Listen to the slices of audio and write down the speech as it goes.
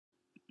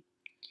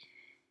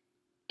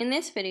In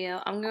this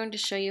video, I'm going to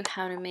show you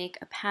how to make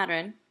a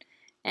pattern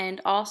and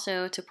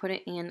also to put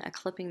it in a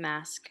clipping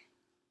mask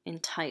in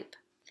type.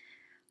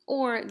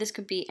 Or this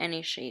could be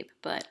any shape,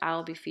 but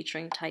I'll be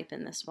featuring type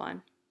in this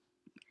one.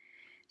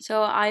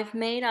 So I've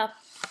made up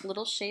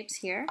little shapes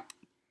here,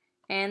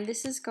 and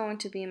this is going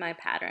to be my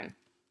pattern.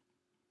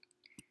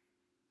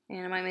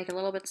 And I might make it a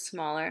little bit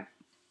smaller.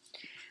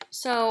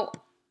 So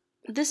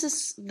this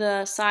is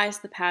the size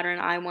of the pattern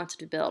I wanted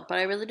to build, but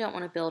I really don't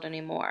want to build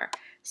anymore.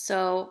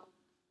 So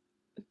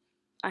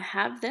I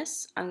have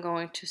this. I'm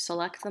going to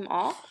select them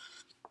all.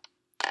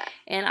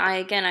 And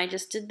I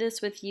just did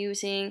this with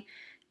using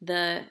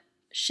the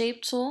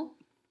shape tool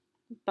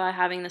by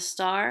having the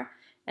star,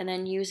 and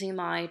then using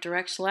my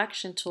direct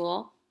selection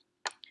tool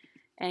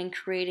and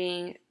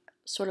creating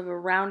sort of a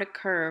rounded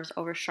curves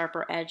over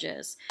sharper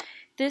edges.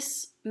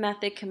 This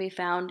method can be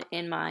found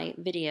in my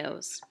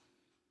videos.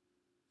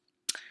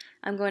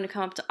 I'm going to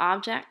come up to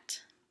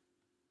Object,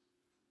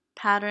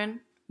 Pattern,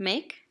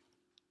 Make.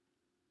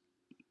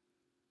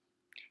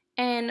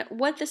 And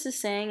what this is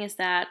saying is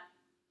that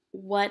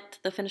what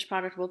the finished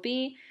product will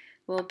be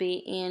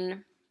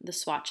in the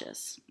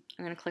swatches.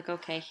 I'm going to click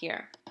OK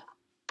here.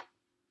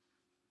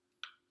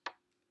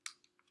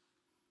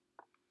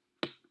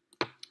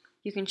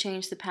 You can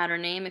change the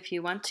pattern name if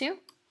you want to.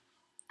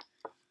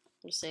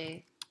 We'll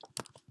say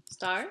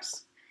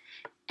stars.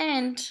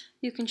 And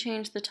you can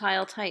change the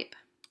tile type.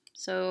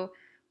 So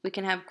we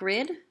can have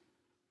grid,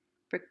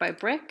 brick by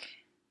brick,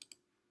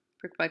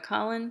 brick by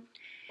column.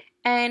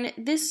 And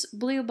this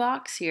blue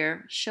box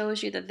here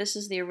shows you that this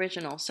is the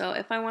original. So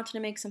if I wanted to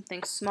make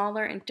something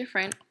smaller and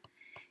different,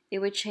 it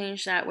would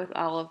change that with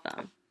all of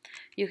them.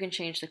 You can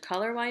change the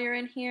color while you're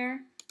in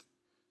here,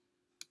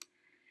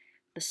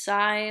 the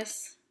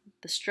size,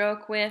 the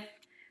stroke width,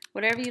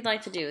 whatever you'd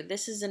like to do.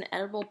 This is an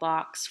editable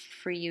box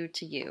for you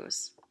to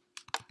use.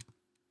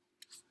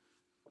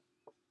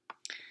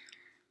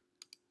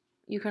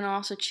 You can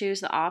also choose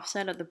the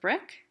offset of the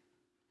brick,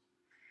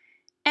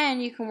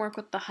 and you can work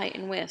with the height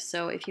and width.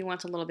 So if you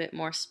want a little bit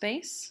more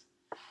space,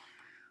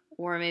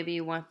 or maybe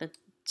you want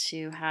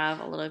to have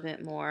a little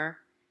bit more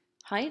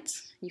height,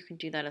 you can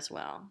do that as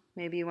well.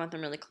 Maybe you want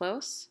them really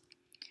close.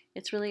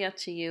 It's really up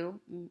to you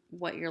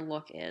what your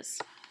look is.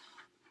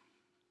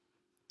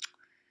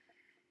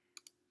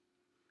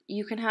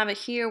 You can have it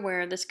here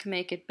where this can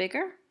make it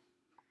bigger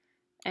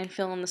and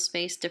fill in the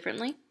space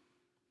differently.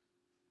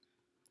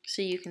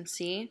 So you can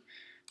see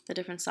the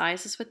different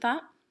sizes with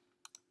that.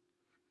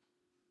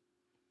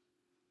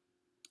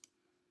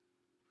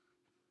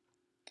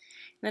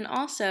 Then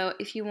also,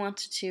 if you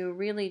wanted to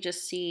really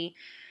just see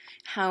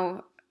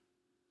how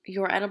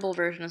your editable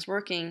version is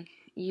working,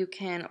 you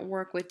can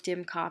work with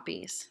dim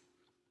copies.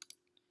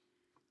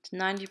 It's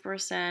 90%,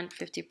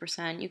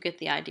 50%, you get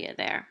the idea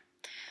there.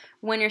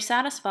 When you're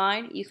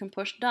satisfied, you can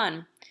push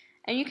done.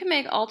 And you can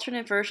make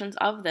alternate versions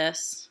of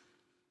this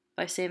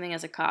by saving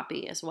as a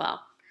copy as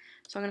well.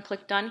 So I'm going to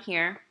click done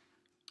here.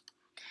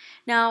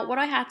 Now, what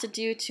I have to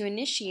do to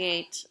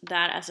initiate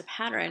that as a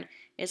pattern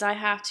is I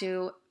have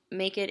to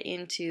make it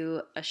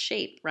into a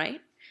shape, right?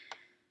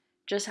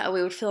 Just how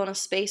we would fill in a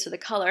space with a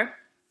color,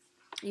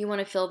 you want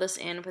to fill this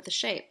in with a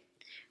shape.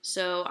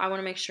 So I want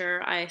to make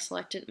sure I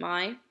selected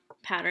my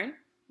pattern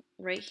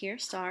right here,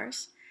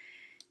 stars,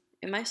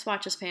 in my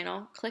swatches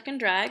panel, click and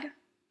drag,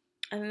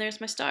 and then there's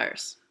my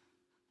stars.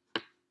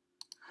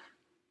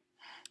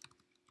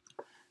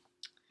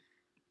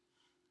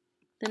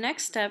 The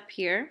next step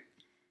here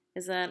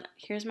is that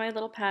here's my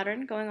little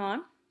pattern going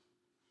on,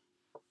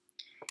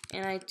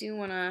 and I do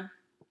want to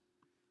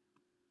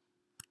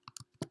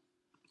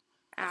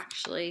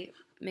actually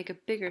make a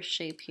bigger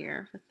shape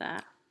here with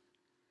that.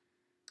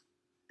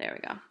 There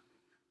we go.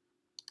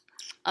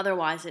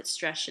 Otherwise, it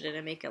stretched it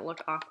and make it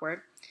look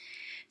awkward.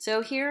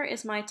 So here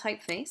is my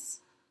typeface,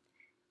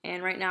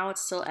 and right now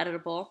it's still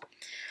editable.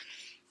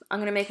 I'm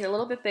going to make it a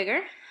little bit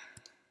bigger.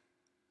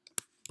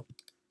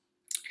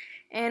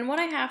 And what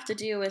I have to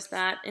do is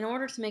that in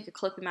order to make a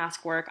clipping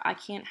mask work, I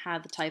can't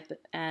have the type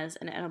as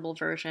an editable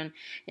version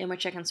in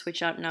which I can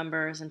switch out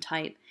numbers and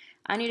type.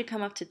 I need to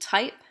come up to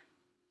Type,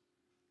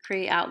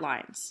 Create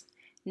Outlines.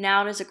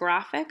 Now it is a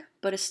graphic,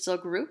 but it's still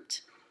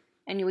grouped,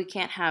 and we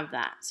can't have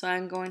that. So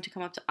I'm going to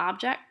come up to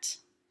Object,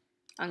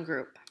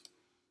 Ungroup.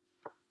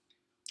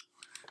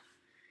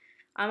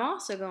 I'm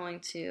also going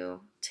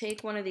to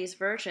take one of these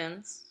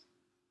versions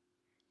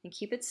and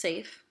keep it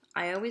safe.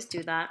 I always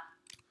do that.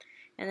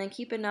 And then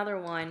keep another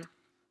one,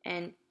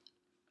 and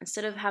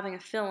instead of having a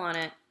fill on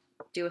it,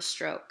 do a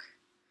stroke.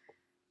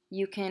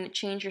 You can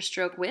change your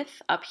stroke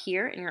width up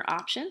here in your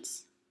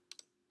options,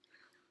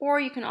 or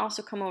you can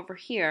also come over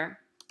here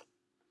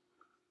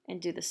and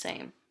do the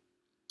same.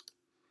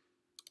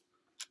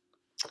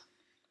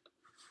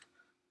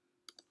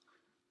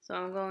 So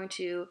I'm going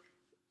to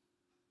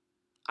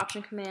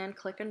Option Command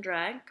click and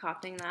drag,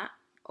 copying that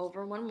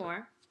over one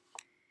more,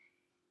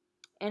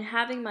 and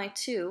having my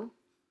 2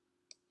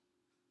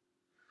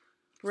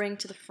 bring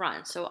to the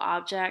front. So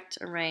Object,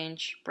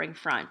 Arrange, Bring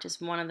Front is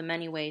one of the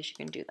many ways you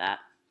can do that.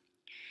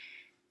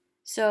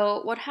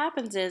 So what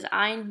happens is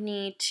I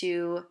need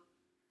to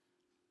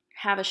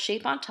have a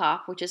shape on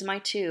top, which is my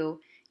 2,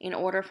 in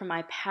order for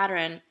my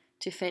pattern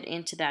to fit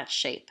into that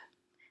shape.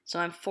 So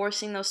I'm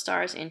forcing those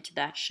stars into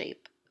that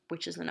shape,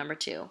 which is the number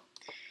 2.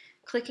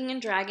 Clicking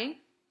and dragging.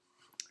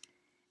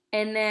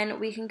 And then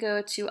we can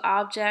go to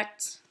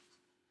Object,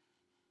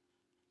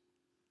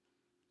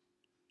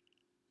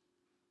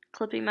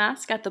 Clipping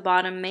Mask at the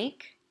bottom,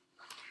 Make.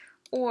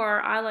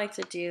 Or I like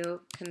to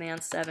do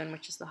Command 7,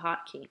 which is the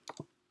hotkey.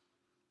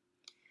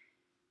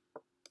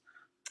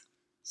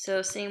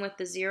 So same with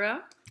the 0.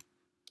 I'm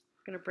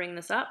going to bring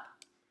this up.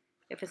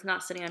 If it's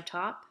not sitting on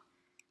top,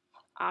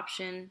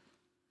 Object,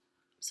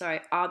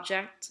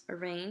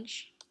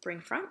 Arrange,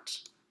 Bring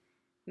Front.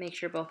 Make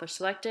sure both are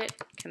selected,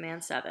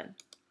 Command 7.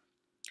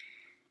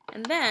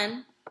 And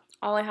then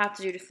all I have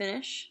to do to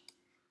finish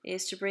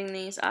is to bring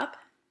these up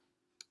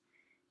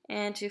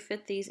and to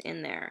fit these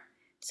in there.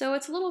 So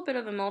it's a little bit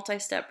of a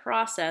multi-step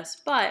process,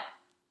 but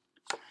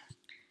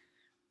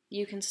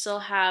you can still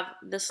have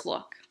this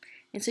look.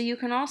 And so you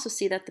can also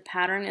see that the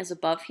pattern is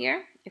above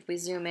here if we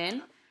zoom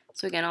in.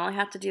 So again, all I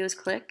have to do is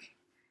click,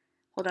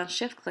 hold down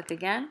Shift, click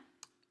again,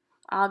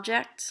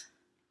 Object,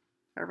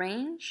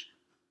 Arrange,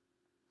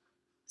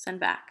 Send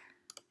Back.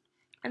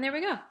 And there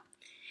we go.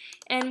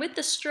 And with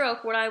the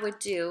stroke, what I would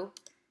do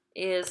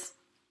is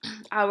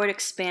I would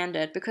expand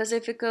it, because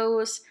if it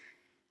goes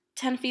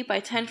 10 feet by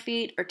 10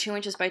 feet or 2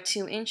 inches by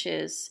 2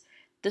 inches,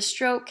 the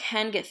stroke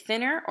can get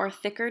thinner or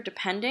thicker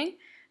depending.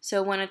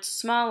 So when it's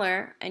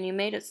smaller and you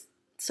made it,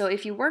 so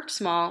if you worked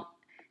small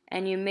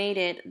and you made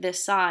it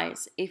this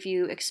size, if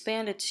you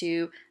expand it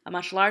to a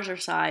much larger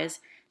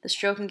size, the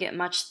stroke can get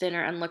much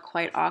thinner and look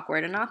quite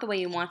awkward and not the way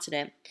you wanted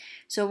it.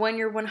 So when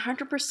you're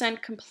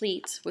 100%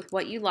 complete with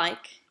what you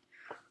like,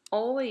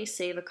 always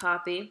save a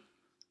copy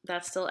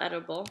that's still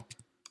editable.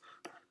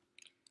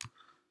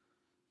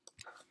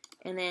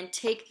 And then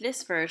take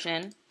this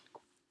version,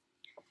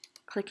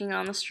 clicking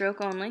on the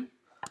stroke only,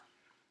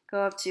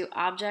 go up to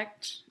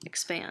Object,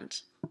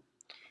 Expand.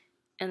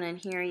 And then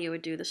here you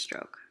would do the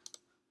stroke.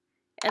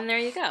 And there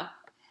you go.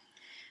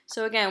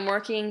 So again,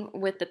 working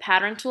with the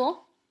pattern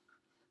tool,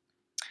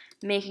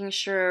 making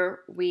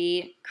sure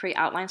we create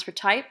outlines for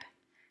type,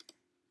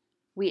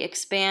 we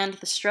expand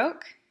the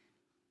stroke,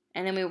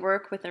 and then we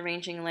work with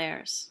arranging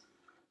layers.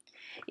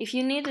 If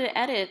you need to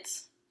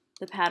edit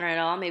the pattern at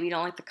all, maybe you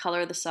don't like the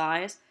color or the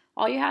size,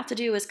 all you have to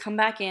do is come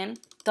back in,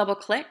 double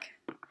click,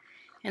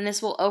 and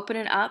this will open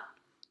it up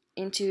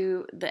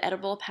into the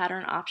editable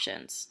pattern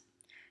options.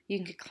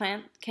 You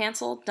can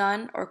cancel,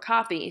 done, or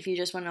copy if you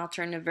just want an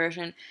alternative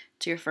version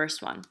to your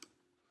first one.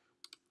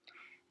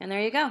 And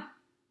there you go.